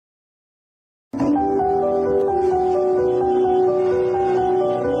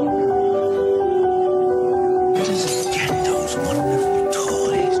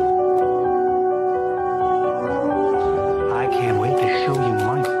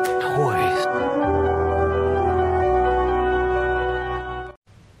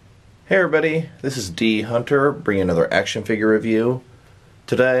Hey everybody, this is D Hunter bringing another action figure review.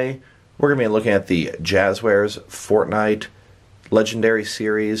 Today we're going to be looking at the Jazwares Fortnite Legendary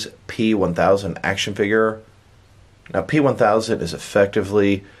Series P-1000 action figure. Now P-1000 is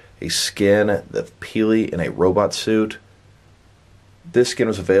effectively a skin of Peely in a robot suit. This skin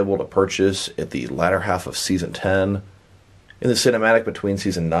was available to purchase at the latter half of Season 10. In the cinematic between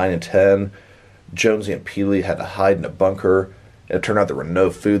Season 9 and 10, Jonesy and Peely had to hide in a bunker. It turned out there were no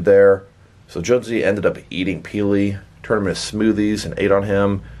food there, so Jonesy ended up eating Peely, turned him into smoothies, and ate on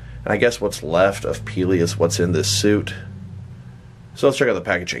him. And I guess what's left of Peely is what's in this suit. So let's check out the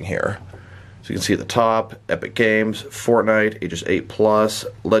packaging here. So you can see at the top, Epic Games, Fortnite, ages 8+,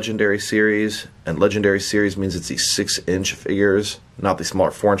 Legendary Series, and Legendary Series means it's the 6-inch figures, not the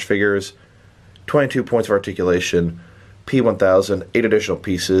smaller 4-inch figures. 22 points of articulation, P-1000, 8 additional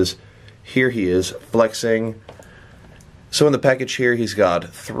pieces. Here he is flexing. So in the package here, he's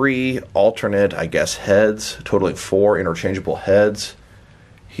got 3 alternate, I guess, heads, totaling 4 interchangeable heads.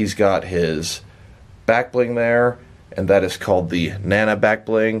 He's got his back bling there, and that is called the Nana back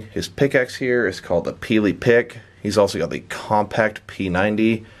bling. His pickaxe here is called the Peely pick. He's also got the compact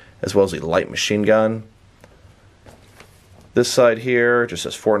P90, as well as a light machine gun. This side here just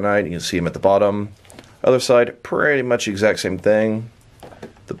says Fortnite. You can see him at the bottom. Other side, pretty much the exact same thing.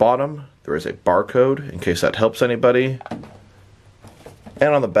 The bottom, there is a barcode, in case that helps anybody.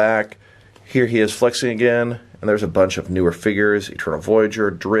 And on the back, here he is flexing again, and there's a bunch of newer figures: Eternal Voyager,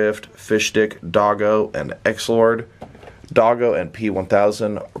 Drift, Fish Stick, Doggo, and X-Lord. Doggo and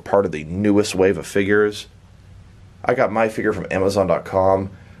P-1000 are part of the newest wave of figures. I got my figure from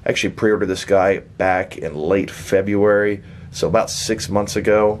Amazon.com. I actually pre-ordered this guy back in late February, so about 6 months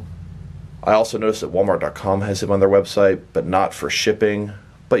ago. I also noticed that Walmart.com has him on their website, but not for shipping.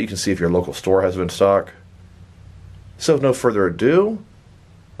 But you can see if your local store has him in stock. So with no further ado,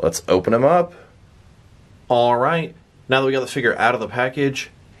 let's open him up. Alright, now that we got the figure out of the package,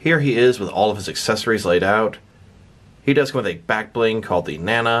 here he is with all of his accessories laid out. He does come with a back bling called the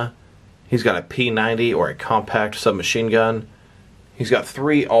Nana. He's got a P90 or a compact submachine gun. He's got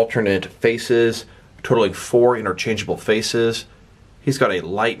 3 alternate faces, totaling 4 interchangeable faces. He's got a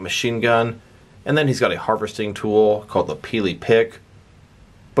light machine gun, and then he's got a harvesting tool called the Peely pick.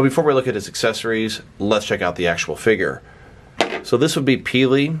 But before we look at his accessories, let's check out the actual figure. So this would be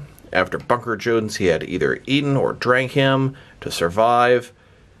Peely. After Bunker Jonesy had either eaten or drank him to survive.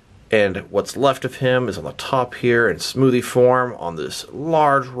 And what's left of him is on the top here in smoothie form on this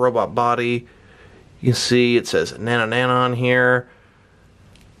large robot body. You can see it says Nana Nana on here.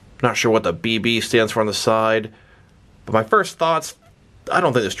 Not sure what the BB stands for on the side. But my first thoughts, I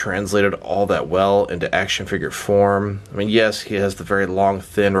don't think this translated all that well into action figure form. I mean, yes, he has the very long,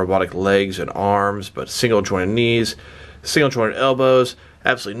 thin robotic legs and arms, but single jointed knees, single jointed elbows,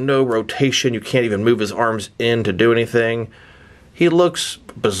 absolutely no rotation. You can't even move his arms in to do anything. He looks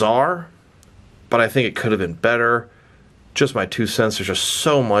bizarre, but I think it could have been better. Just my 2 cents. There's just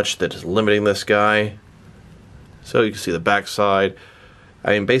so much that is limiting this guy. So you can see the backside.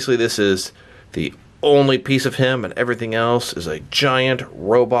 I mean, basically this is the only piece of him, and everything else is a giant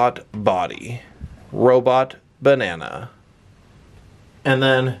robot body. Robot banana. And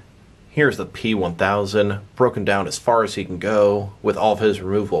then here's the P-1000, broken down as far as he can go, with all of his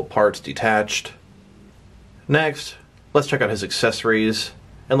removable parts detached. Next, let's check out his accessories,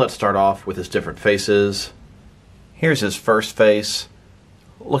 and let's start off with his different faces. Here's his first face,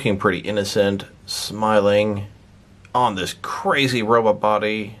 looking pretty innocent, smiling, on this crazy robot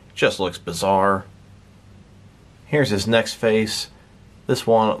body. Just looks bizarre. Here's his next face. This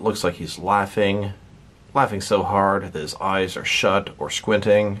one looks like he's laughing so hard that his eyes are shut or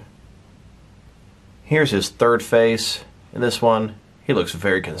squinting. Here's his third face. In this one, he looks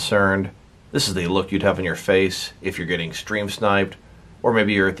very concerned. This is the look you'd have in your face if you're getting stream sniped, or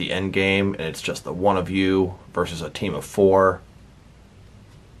maybe you're at the end game and it's just the one of you versus a team of 4.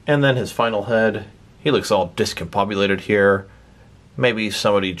 And then his final head, he looks all discombobulated here. Maybe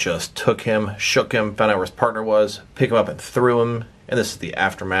somebody just took him, shook him, found out where his partner was, picked him up and threw him, and this is the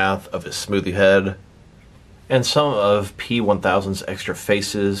aftermath of his smoothie head. And some of P-1000's extra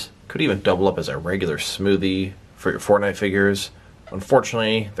faces could even double up as a regular smoothie for your Fortnite figures.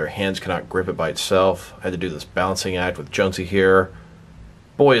 Unfortunately, their hands cannot grip it by itself. I had to do this balancing act with Jonesy here.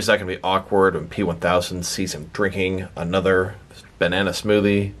 Boy, is that going to be awkward when P-1000 sees him drinking another banana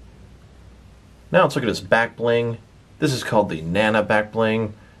smoothie. Now let's look at his back bling. This is called the Nana back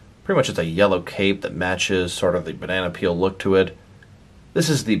bling. Pretty much it's a yellow cape that matches sort of the banana peel look to it. This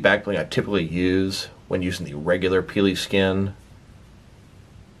is the back bling I typically use when using the regular Peely skin.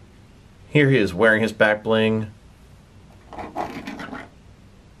 Here he is wearing his back bling.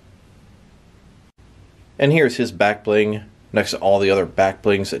 And here's his back bling next to all the other back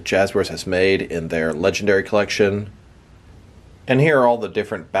blings that Jazwares has made in their Legendary collection. And here are all the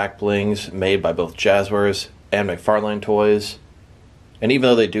different back blings made by both Jazwares and McFarlane toys. And even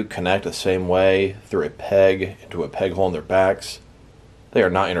though they do connect the same way through a peg into a peg hole in their backs, they are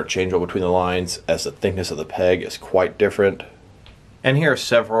not interchangeable between the lines, as the thickness of the peg is quite different. And here are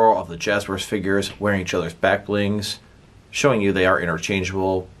several of the Jazwares figures wearing each other's back blings, showing you they are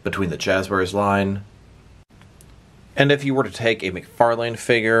interchangeable between the Jazwares line. And if you were to take a McFarlane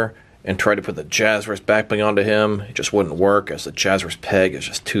figure and try to put the Jazwares back bling onto him, it just wouldn't work, as the Jazwares peg is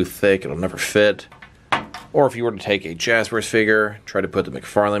just too thick, it'll never fit. Or if you were to take a Jazwares figure, try to put the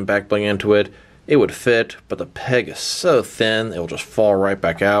McFarlane back bling into it, it would fit, but the peg is so thin, it will just fall right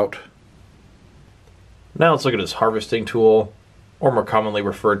back out. Now let's look at his harvesting tool, or more commonly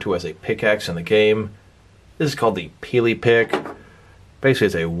referred to as a pickaxe in the game. This is called the Peely pick. Basically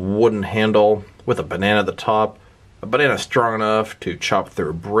it's a wooden handle with a banana at the top. A banana strong enough to chop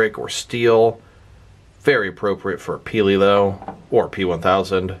through brick or steel. Very appropriate for a Peely though, or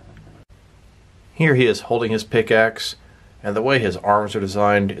P-1000. Here he is holding his pickaxe, and the way his arms are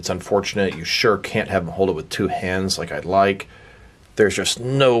designed, it's unfortunate. You sure can't have him hold it with two hands like I'd like. There's just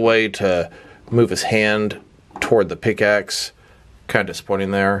no way to move his hand toward the pickaxe. Kind of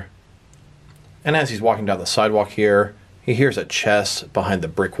disappointing there. And as he's walking down the sidewalk here, he hears a chest behind the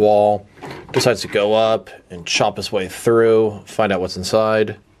brick wall, decides to go up and chop his way through, find out what's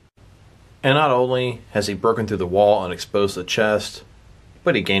inside. And not only has he broken through the wall and exposed the chest,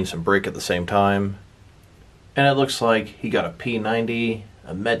 but he gained some brick at the same time. And it looks like he got a P90,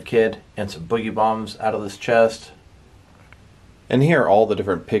 a med kit, and some boogie bombs out of this chest. And here are all the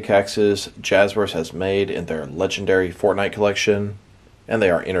different pickaxes Jazwares has made in their Legendary Fortnite collection, and they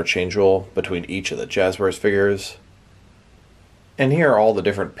are interchangeable between each of the Jazwares figures. And here are all the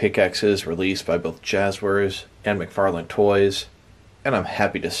different pickaxes released by both Jazwares and McFarlane toys, and I'm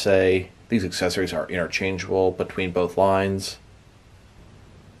happy to say these accessories are interchangeable between both lines.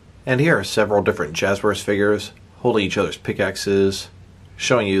 And here are several different Jazwares figures holding each other's pickaxes,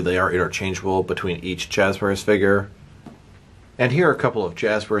 showing you they are interchangeable between each Jazwares figure. And here are a couple of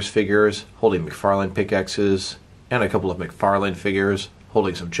Jazwares figures holding McFarlane pickaxes, and a couple of McFarlane figures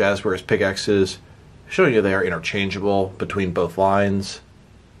holding some Jazwares pickaxes, showing you they are interchangeable between both lines.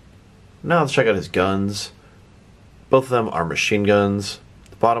 Now let's check out his guns. Both of them are machine guns.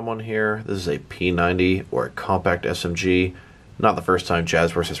 The bottom one here, this is a P90 or a compact SMG. Not the first time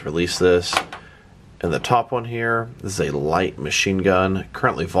Jazwares has released this. And the top one here, this is a light machine gun,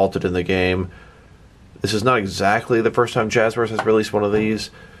 currently vaulted in the game. This is not exactly the first time Jazwares has released one of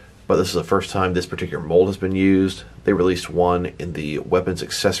these, but this is the first time this particular mold has been used. They released one in the weapons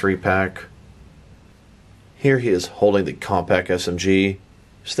accessory pack. Here he is holding the compact SMG.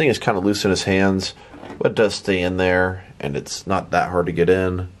 This thing is kind of loose in his hands, but it does stay in there, and it's not that hard to get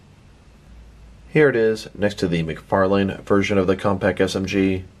in. Here it is, next to the McFarlane version of the compact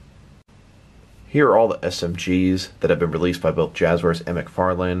SMG. Here are all the SMGs that have been released by both Jazwares and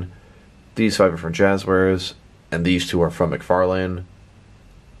McFarlane. These 5 are from Jazwares, and these 2 are from McFarlane.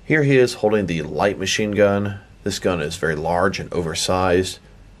 Here he is holding the light machine gun. This gun is very large and oversized.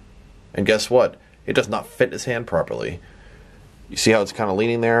 And guess what? It does not fit his hand properly. You see how it's kind of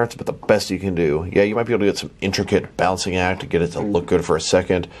leaning there? It's about the best you can do. Yeah, you might be able to get some intricate balancing act to get it to look good for a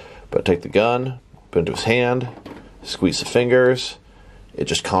second. But take the gun, put it into his hand, squeeze the fingers. It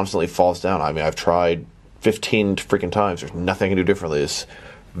just constantly falls down. I mean, I've tried 15 freaking times. There's nothing I can do differently. It's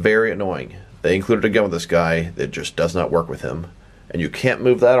very annoying. They included a gun with this guy that just does not work with him. And you can't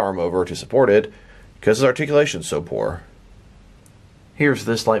move that arm over to support it because his articulation is so poor. Here's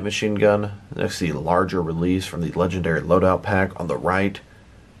this light machine gun, next to the larger release from the Legendary Loadout pack on the right.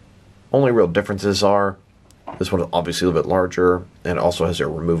 Only real differences are, this one is obviously a little bit larger, and also has a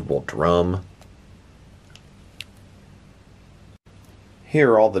removable drum.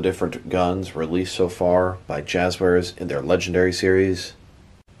 Here are all the different guns released so far by Jazwares in their Legendary Series.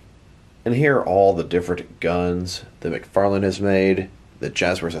 And here are all the different guns that McFarlane has made, that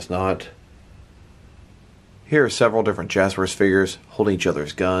Jazwares has not. Here are several different Jazwares figures holding each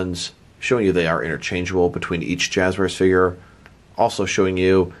other's guns, showing you they are interchangeable between each Jazwares figure. Also showing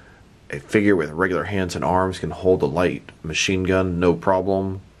you a figure with regular hands and arms can hold a light machine gun, no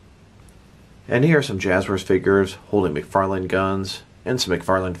problem. And here are some Jazwares figures holding McFarlane guns, and some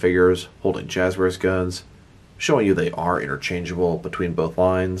McFarlane figures holding Jazwares guns, showing you they are interchangeable between both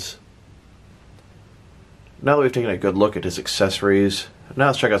lines. Now that we've taken a good look at his accessories, now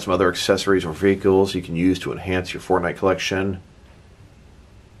let's check out some other accessories or vehicles you can use to enhance your Fortnite collection.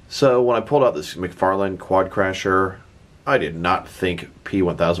 So when I pulled out this McFarlane Quad Crasher, I did not think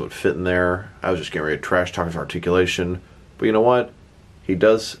P-1000 would fit in there. I was just getting ready to trash talk his articulation. But you know what? He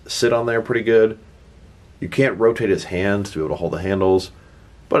does sit on there pretty good. You can't rotate his hands to be able to hold the handles,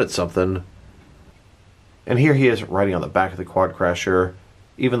 but it's something. And here he is riding on the back of the quad crasher.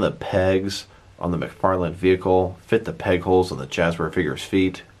 Even the pegs on the McFarlane vehicle fit the peg holes on the Jazwares figure's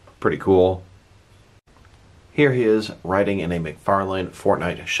feet. Pretty cool. Here he is riding in a McFarlane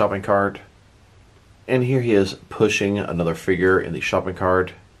Fortnite shopping cart. And here he is pushing another figure in the shopping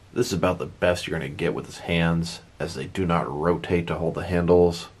cart. This is about the best you're going to get with his hands, as they do not rotate to hold the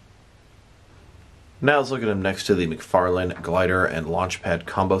handles. Now let's look at him next to the McFarlane glider and launchpad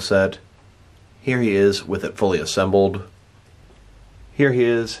combo set. Here he is with it fully assembled. Here he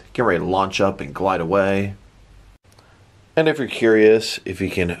is getting ready to launch up and glide away. And if you're curious if he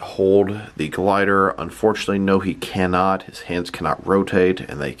can hold the glider, unfortunately no, he cannot. His hands cannot rotate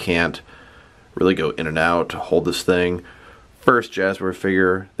and they can't really go in and out to hold this thing. First Jazwares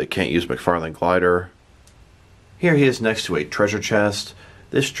figure that can't use McFarlane glider. Here he is next to a treasure chest.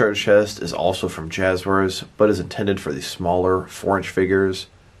 This treasure chest is also from Jazwares, but is intended for the smaller 4-inch figures.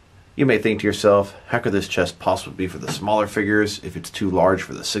 You may think to yourself, how could this chest possibly be for the smaller figures if it's too large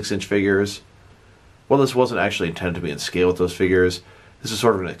for the 6-inch figures? Well, this wasn't actually intended to be in scale with those figures. This is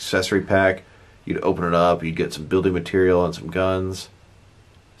sort of an accessory pack. You'd open it up, you'd get some building material and some guns.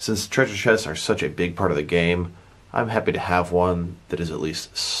 Since treasure chests are such a big part of the game, I'm happy to have one that is at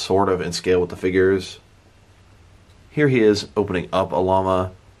least sort of in scale with the figures. Here he is opening up a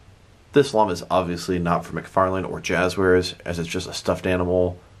llama. This llama is obviously not from McFarlane or Jazwares, as it's just a stuffed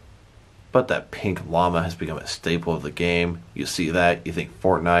animal. But that pink llama has become a staple of the game. You see that, you think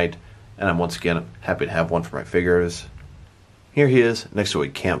Fortnite, and I'm once again happy to have one for my figures. Here he is next to a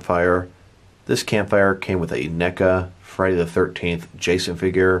campfire. This campfire came with a NECA Friday the 13th Jason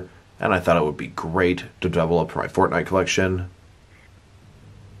figure, and I thought it would be great to double up for my Fortnite collection.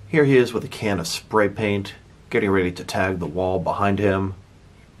 Here he is with a can of spray paint, getting ready to tag the wall behind him.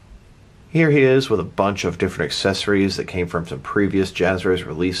 Here he is with a bunch of different accessories that came from some previous Jazwares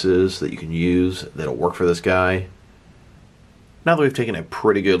releases that you can use that'll work for this guy. Now that we've taken a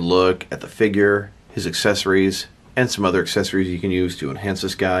pretty good look at the figure, his accessories, and some other accessories you can use to enhance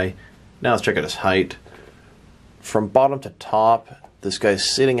this guy, now let's check out his height. From bottom to top, this guy's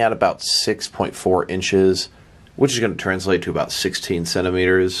sitting at about 6.4 inches, which is going to translate to about 16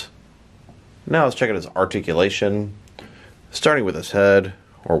 centimeters. Now let's check out his articulation. Starting with his head,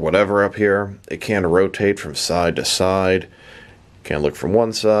 or whatever up here, it can rotate from side to side. Can look from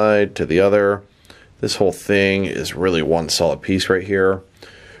one side to the other. This whole thing is really one solid piece right here.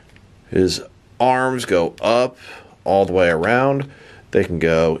 His arms go up all the way around. They can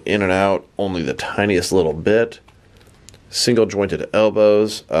go in and out only the tiniest little bit. Single jointed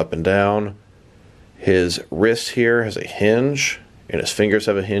elbows up and down. His wrist here has a hinge, and his fingers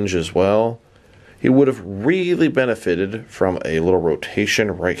have a hinge as well. He would have really benefited from a little rotation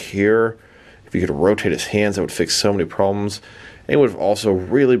right here. If you could rotate his hands, that would fix so many problems. And he would have also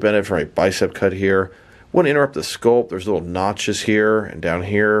really benefited from a bicep cut here. Wouldn't interrupt the sculpt. There's little notches here and down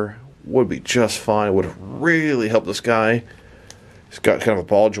here. Would be just fine. It would have really helped this guy. He's got kind of a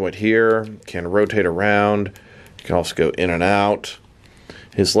ball joint here. Can rotate around. Can also go in and out.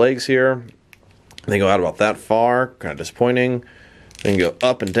 His legs here, they go out about that far. Kind of disappointing. They can go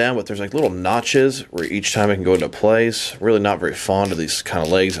up and down, but there's like little notches where each time it can go into place. Really not very fond of these kind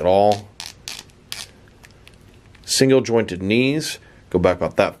of legs at all. Single jointed knees, go back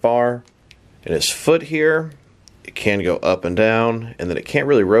about that far. And his foot here, it can go up and down, and then it can't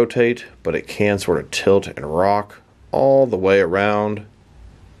really rotate, but it can sort of tilt and rock all the way around.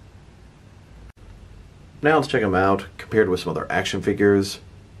 Now let's check him out compared with some other action figures.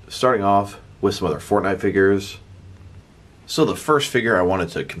 Starting off with some other Fortnite figures. So the first figure I wanted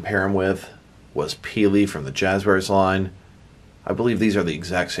to compare him with was P-1 from the Jazwares line. I believe these are the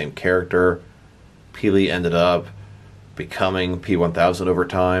exact same character. P-1 ended up becoming P-1000 over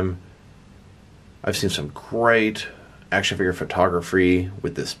time. I've seen some great action figure photography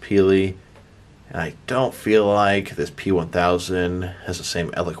with this P-1, and I don't feel like this P-1000 has the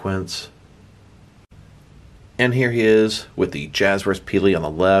same eloquence. And here he is with the Jazwares P-1 on the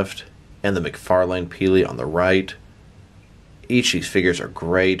left and the McFarlane P-1 on the right. Each of these figures are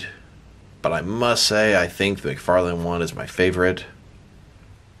great, but I must say I think the McFarlane one is my favorite.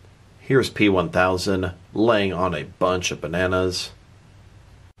 Here's P-1000 laying on a bunch of bananas.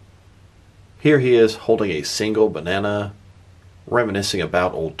 Here he is holding a single banana, reminiscing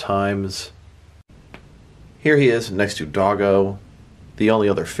about old times. Here he is next to Doggo, the only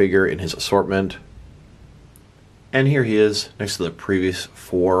other figure in his assortment. And here he is next to the previous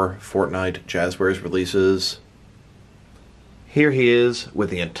 4 Fortnite Jazwares releases. Here he is with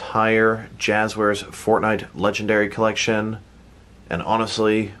the entire Jazwares Fortnite Legendary Collection. And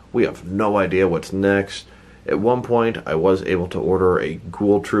honestly, we have no idea what's next. At one point, I was able to order a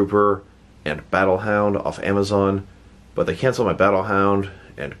Ghoul Trooper and Battlehound off Amazon, but they canceled my Battlehound,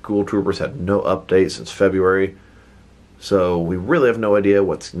 and Ghoul Troopers had no update since February. So we really have no idea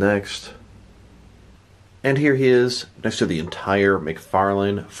what's next. And here he is, next to the entire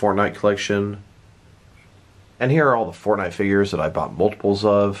McFarlane Fortnite collection. And here are all the Fortnite figures that I bought multiples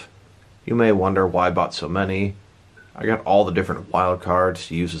of. You may wonder why I bought so many. I got all the different wild cards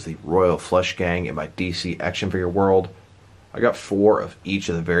to use as the Royal Flush Gang in my DC action figure world. I got 4 of each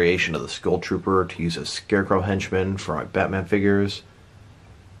of the variation of the Skull Trooper to use as Scarecrow henchmen for my Batman figures.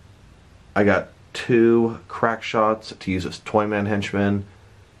 I got 2 Crack Shots to use as Toyman henchmen,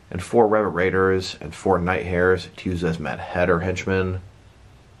 and 4 Rabbit Raiders and 4 Night Hares to use as Mad Hatter henchmen.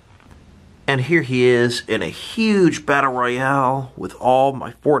 And here he is in a huge battle royale with all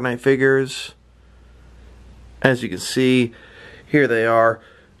my Fortnite figures. As you can see, here they are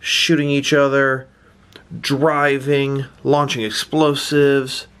shooting each other, driving, launching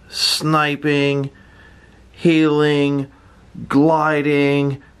explosives, sniping, healing,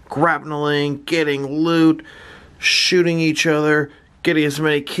 gliding, grappling, getting loot, shooting each other, getting as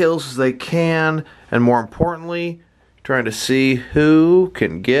many kills as they can, and more importantly, trying to see who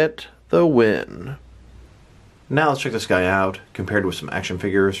can get the win. Now let's check this guy out, compared with some action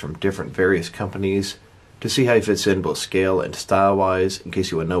figures from different various companies, to see how he fits in both scale and style-wise, in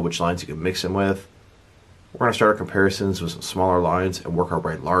case you want to know which lines you can mix him with. We're going to start our comparisons with some smaller lines and work our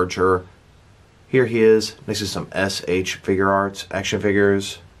way larger. Here he is, next to some SH Figure Arts action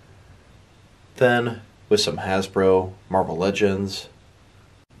figures. Then with some Hasbro Marvel Legends.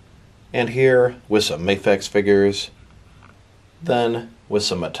 And here with some Mafex figures. Then with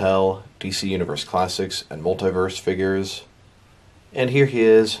some Mattel DC Universe Classics and Multiverse figures. And here he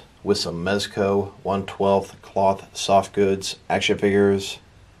is with some Mezco 1/12 cloth soft goods action figures.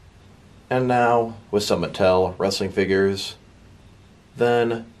 And now with some Mattel wrestling figures.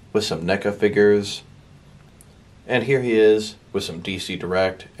 Then with some NECA figures. And here he is with some DC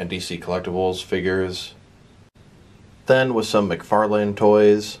Direct and DC Collectibles figures. Then with some McFarlane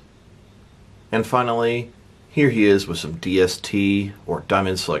toys. And finally, here he is with some DST or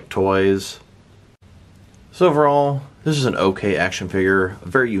Diamond Select toys. So overall, this is an okay action figure, a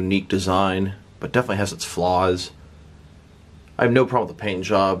very unique design, but definitely has its flaws. I have no problem with the paint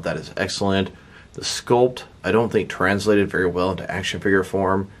job, that is excellent. The sculpt, I don't think translated very well into action figure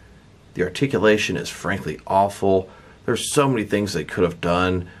form. The articulation is frankly awful. There's so many things they could have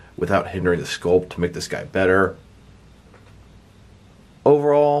done without hindering the sculpt to make this guy better.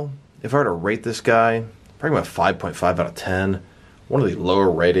 Overall, if I were to rate this guy, probably about 5.5 out of 10. One of the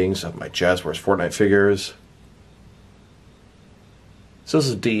lower ratings of my Jazwares Fortnite figures. So this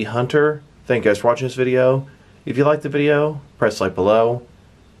is D Hunter. Thank you guys for watching this video. If you liked the video, press like below.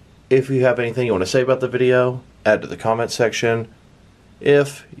 If you have anything you want to say about the video, add it to the comment section.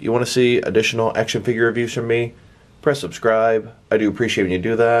 If you want to see additional action figure reviews from me, press subscribe. I do appreciate when you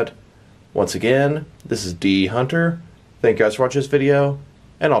do that. Once again, this is D Hunter. Thank you guys for watching this video,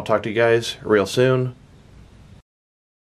 and I'll talk to you guys real soon.